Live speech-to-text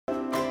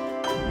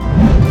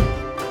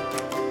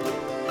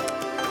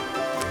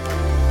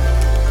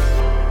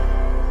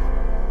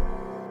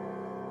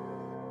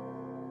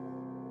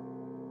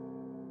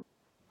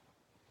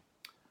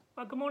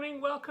Good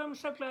morning, welcome.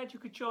 So glad you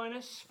could join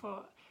us for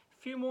a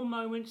few more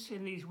moments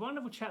in these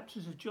wonderful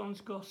chapters of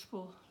John's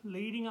Gospel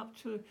leading up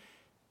to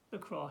the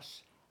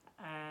cross.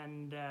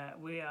 And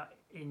we are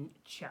in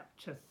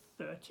chapter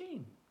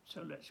 13.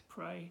 So let's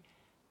pray,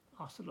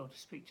 ask the Lord to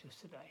speak to us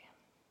today.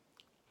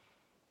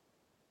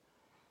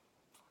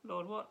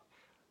 Lord, what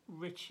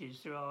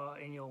riches there are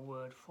in your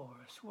word for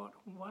us. What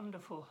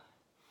wonderful,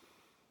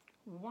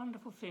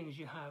 wonderful things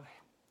you have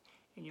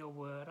in your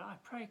word. I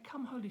pray,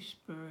 come Holy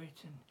Spirit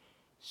and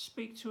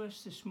speak to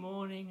us this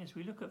morning as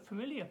we look at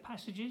familiar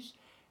passages.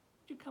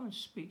 Would you come and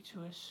speak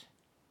to us?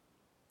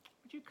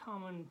 Would you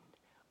come and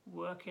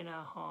work in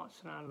our hearts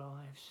and our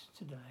lives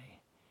today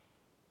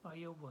by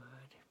your word,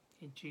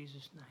 in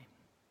Jesus'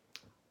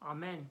 name.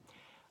 Amen.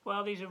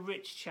 Well, these are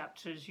rich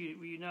chapters.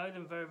 You know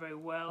them very, very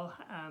well.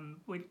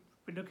 We're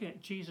looking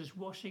at Jesus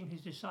washing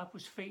his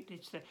disciples' feet.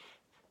 It's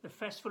the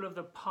festival of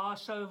the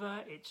Passover.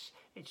 I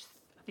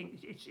think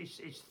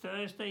it's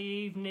Thursday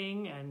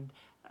evening, and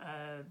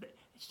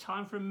it's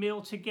time for a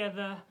meal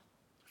together.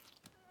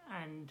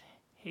 And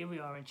here we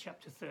are in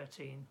chapter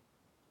 13,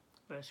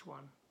 verse 1.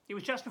 It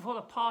was just before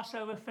the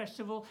Passover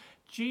festival.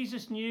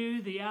 Jesus knew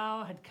the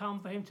hour had come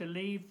for him to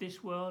leave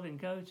this world and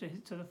go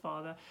to the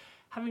Father.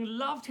 Having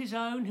loved his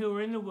own who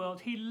were in the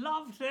world, he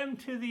loved them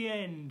to the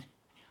end.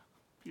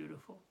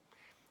 Beautiful.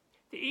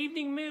 The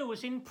evening meal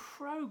was in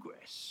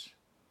progress.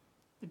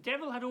 The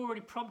devil had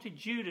already prompted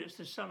Judas,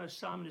 the son of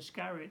Simon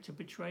Iscariot, to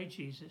betray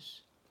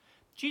Jesus.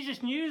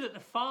 Jesus knew that the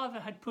Father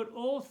had put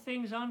all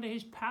things under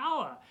his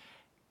power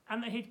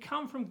and that he'd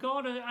come from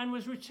God and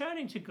was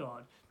returning to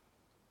God.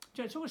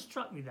 It's always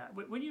struck me that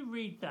when you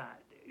read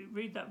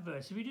that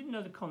verse, if you didn't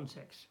know the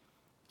context,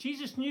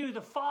 Jesus knew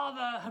the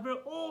Father had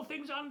put all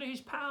things under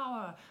his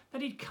power,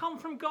 that he'd come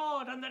from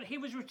God and that he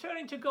was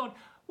returning to God.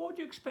 What would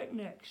you expect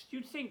next?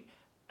 You'd think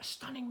a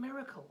stunning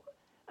miracle,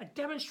 a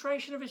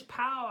demonstration of his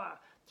power,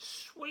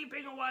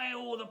 sweeping away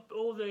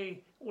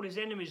all his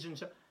enemies and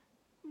so.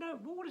 No,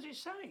 what does it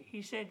say?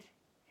 He said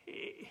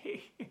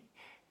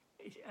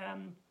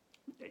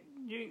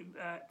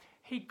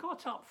he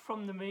got up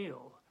from the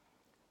meal,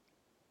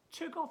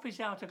 took off his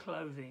outer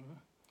clothing,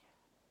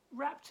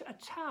 wrapped a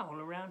towel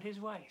around his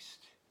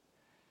waist,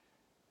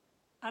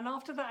 and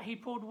after that he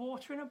poured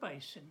water in a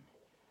basin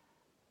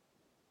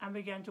and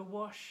began to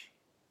wash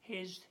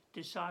his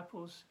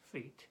disciples'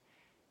 feet,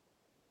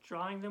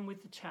 drying them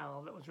with the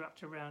towel that was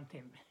wrapped around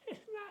him.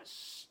 Isn't that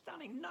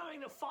stunning?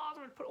 Knowing the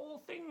Father had put all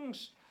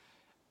things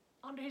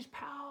under his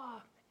power.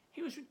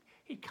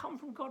 He'd come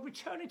from God,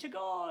 returning to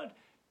God.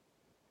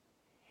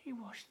 He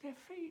washed their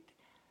feet.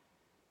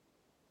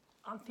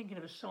 I'm thinking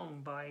of a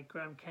song by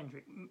Graham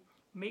Kendrick,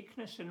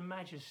 Meekness and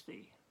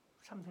Majesty,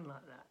 something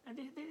like that. And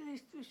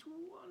there's this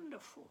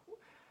wonderful,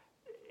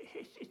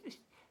 this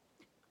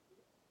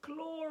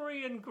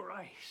glory and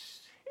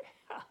grace.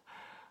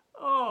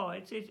 Oh,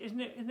 isn't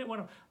it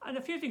wonderful? And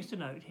a few things to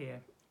note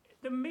here.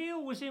 The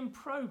meal was in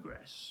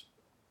progress.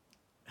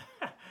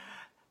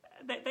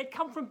 They'd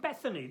come from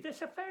Bethany.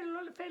 There's a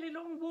fairly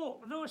long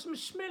walk. There were some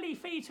smelly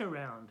feet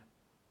around.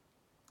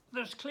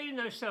 There was cleaning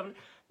those servants.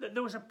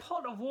 There was a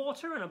pot of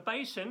water and a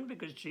basin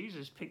because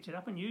Jesus picked it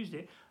up and used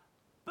it.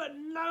 But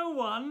no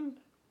one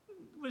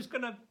was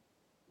going to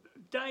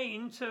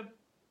deign to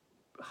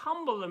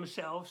humble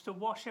themselves to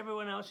wash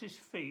everyone else's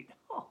feet.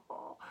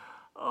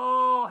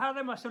 Oh, how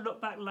they must have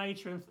looked back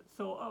later and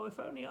thought, oh, if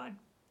only I'd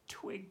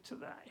twigged to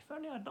that. If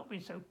only I'd not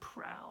been so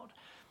proud.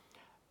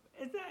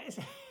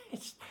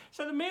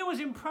 So the meal was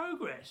in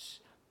progress.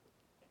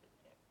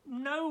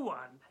 No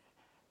one,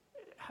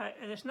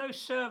 there's no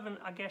servant,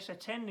 I guess,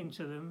 attending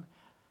to them.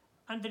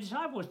 And the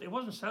disciples, it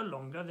wasn't so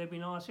long ago, they'd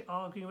been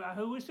arguing about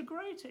who was the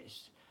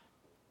greatest.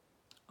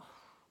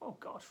 Oh,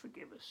 God,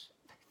 forgive us.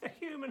 The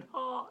human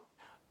heart,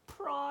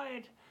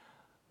 pride.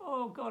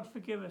 Oh, God,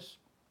 forgive us.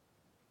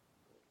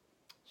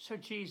 So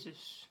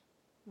Jesus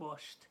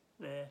washed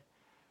their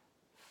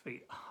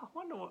feet. I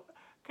wonder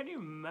can you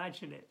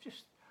imagine it?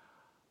 Just,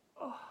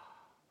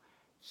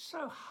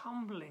 so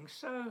humbling,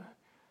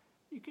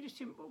 you could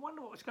just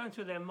wonder what was going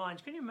through their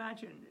minds. Can you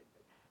imagine?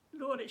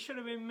 Lord, it should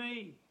have been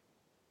me.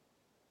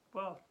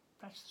 Well,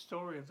 that's the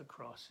story of the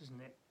cross,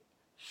 isn't it?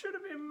 Should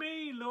have been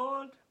me,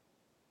 Lord.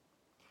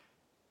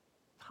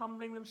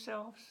 Humbling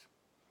themselves.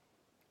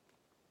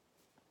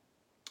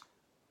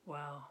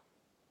 Wow.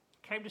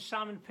 Came to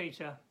Simon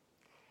Peter,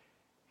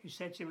 who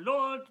said to him,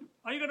 Lord,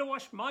 are you going to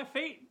wash my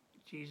feet?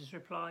 Jesus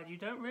replied, you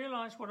don't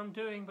realise what I'm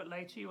doing, but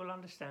later you will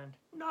understand.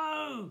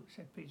 No,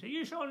 said Peter,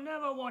 you shall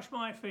never wash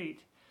my feet.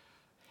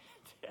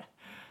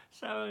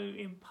 So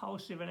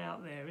impulsive and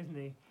out there, isn't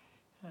he?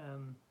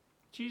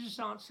 Jesus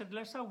answered,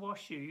 lest I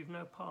wash you, you've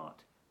no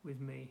part with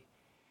me.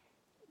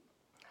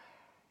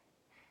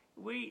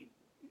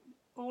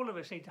 All of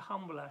us need to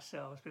humble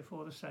ourselves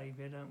before the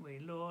Saviour, don't we?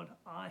 Lord,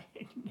 I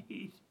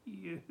need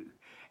you.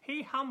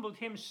 He humbled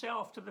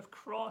himself to the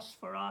cross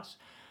for us.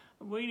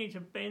 We need to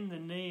bend the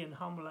knee and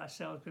humble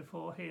ourselves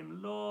before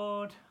him.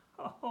 Lord,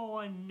 oh,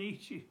 I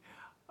need you.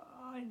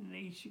 I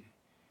need you.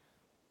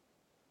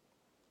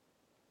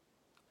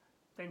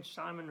 Then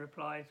Simon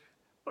replied,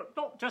 But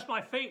not just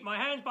my feet, my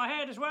hands, my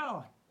head as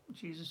well.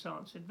 Jesus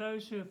answered,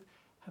 those who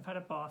have had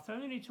a bath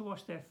only need to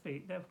wash their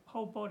feet. Their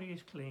whole body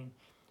is clean.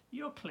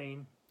 You're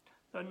clean,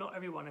 though not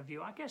every one of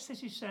you. I guess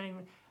this is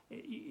saying,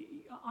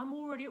 I'm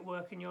already at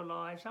work in your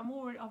lives.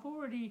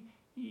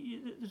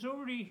 There's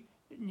already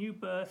new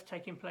birth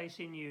taking place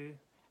in you.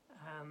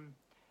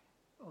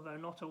 Although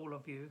not all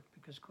of you,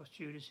 because of course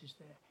Judas is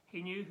there.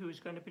 He knew who was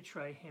going to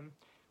betray him,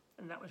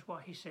 and that was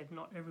why he said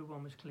not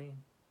everyone was clean.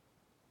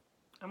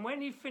 And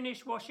when he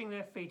finished washing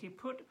their feet, he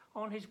put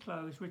on his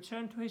clothes,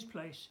 returned to his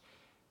place.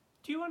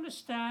 Do you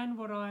understand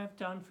what I have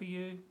done for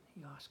you?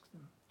 He asked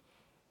them.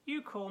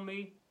 You call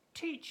me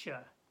teacher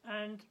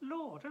and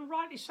Lord, and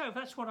rightly so,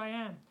 that's what I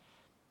am.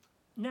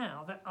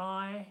 Now that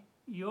I,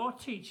 your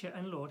teacher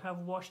and Lord, have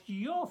washed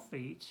your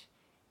feet,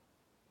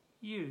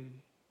 you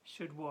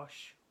should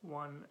wash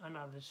one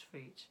another's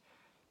feet.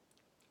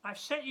 I've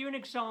set you an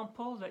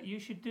example that you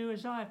should do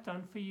as I have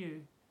done for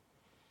you.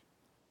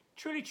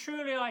 Truly,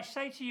 truly, I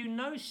say to you,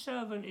 no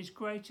servant is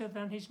greater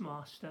than his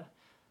master,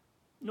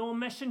 nor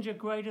messenger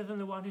greater than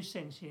the one who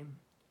sends him.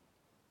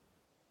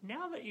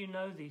 Now that you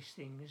know these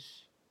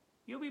things,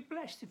 you'll be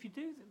blessed if you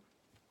do them.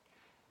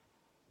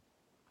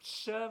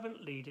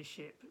 Servant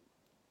leadership,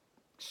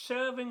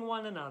 serving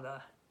one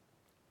another.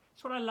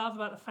 That's what I love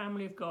about the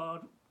family of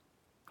God.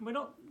 We're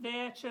not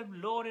there to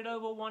lord it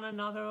over one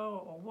another,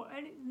 or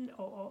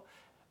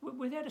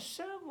we're there to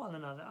serve one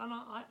another.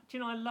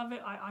 And I love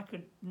it. I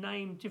could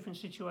name different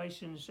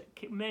situations,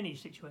 many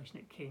situations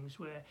at King's,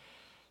 where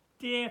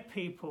dear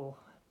people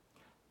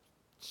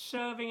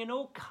serving in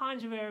all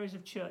kinds of areas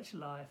of church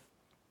life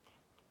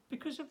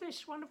because of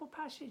this wonderful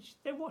passage.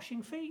 They're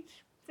washing feet.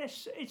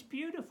 It's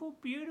beautiful,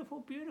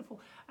 beautiful,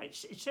 beautiful.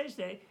 It says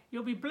there,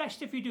 you'll be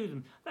blessed if you do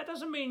them. That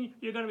doesn't mean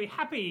you're going to be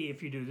happy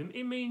if you do them.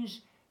 It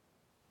means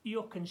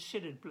you're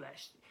considered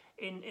blessed.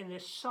 In the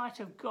sight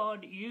of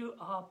God, you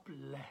are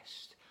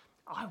blessed.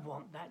 I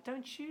want that,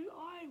 don't you?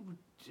 I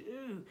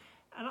do.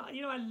 And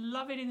I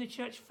love it in the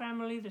church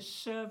family, the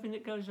serving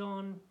that goes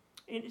on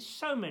in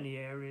so many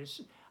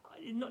areas.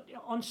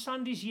 On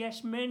Sundays,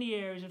 yes, many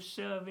areas of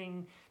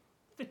serving.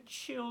 The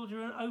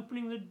children,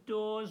 opening the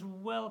doors,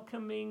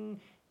 welcoming,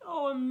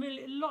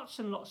 lots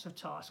and lots of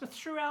tasks.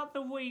 Throughout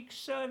the week,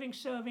 serving,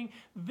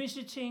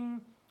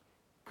 visiting,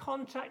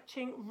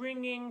 contacting,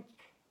 ringing,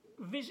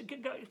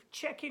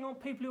 checking on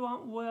people who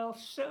aren't well,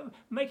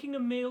 making a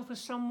meal for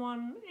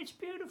someone. It's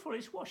beautiful.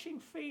 It's washing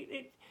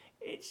feet.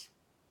 It's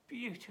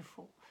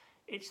beautiful.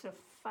 It's the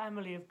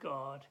family of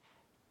God,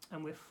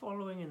 and we're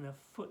following in the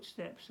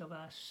footsteps of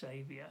our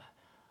Saviour.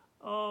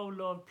 Oh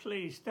Lord,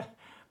 please,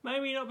 may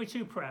we not be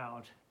too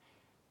proud.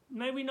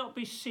 May we not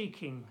be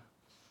seeking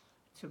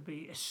to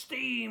be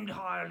esteemed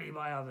highly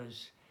by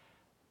others.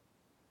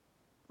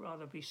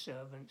 Rather be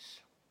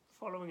servants,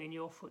 following in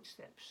your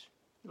footsteps,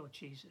 Lord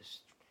Jesus,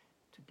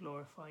 to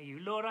glorify you.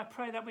 Lord, I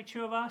pray that be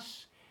true of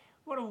us.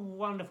 What a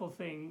wonderful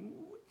thing.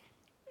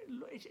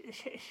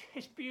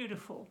 It's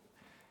beautiful.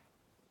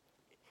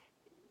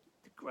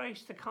 The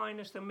grace, the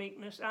kindness, the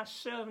meekness, our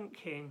servant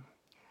King.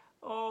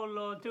 Oh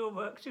Lord,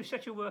 do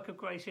such a work of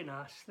grace in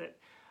us that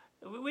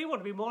we want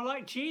to be more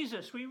like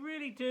Jesus. We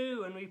really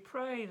do, and we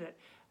pray that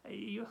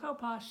you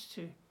help us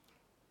to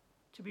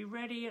be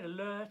ready and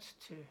alert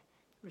to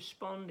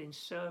respond in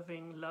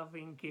serving,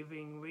 loving,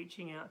 giving,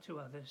 reaching out to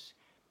others.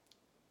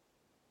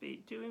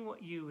 Be doing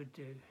what you would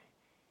do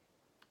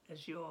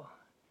as your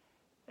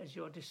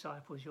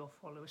disciples, your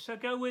followers. So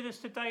go with us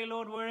today,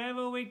 Lord,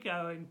 wherever we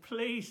go, and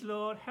please,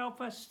 Lord,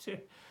 help us to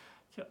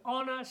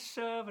honour,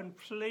 serve, and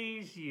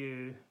please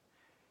you.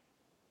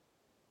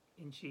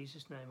 In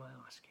Jesus' name I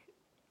ask it.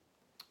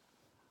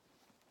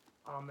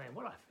 Amen.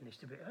 Well, I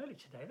finished a bit early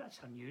today.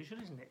 That's unusual,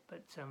 isn't it?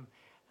 But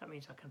that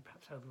means I can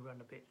perhaps overrun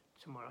a bit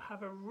tomorrow.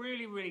 Have a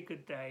really, really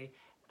good day,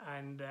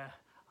 and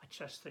I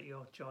trust that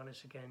you'll join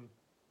us again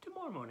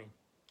tomorrow morning.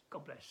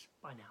 God bless.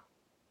 Bye now.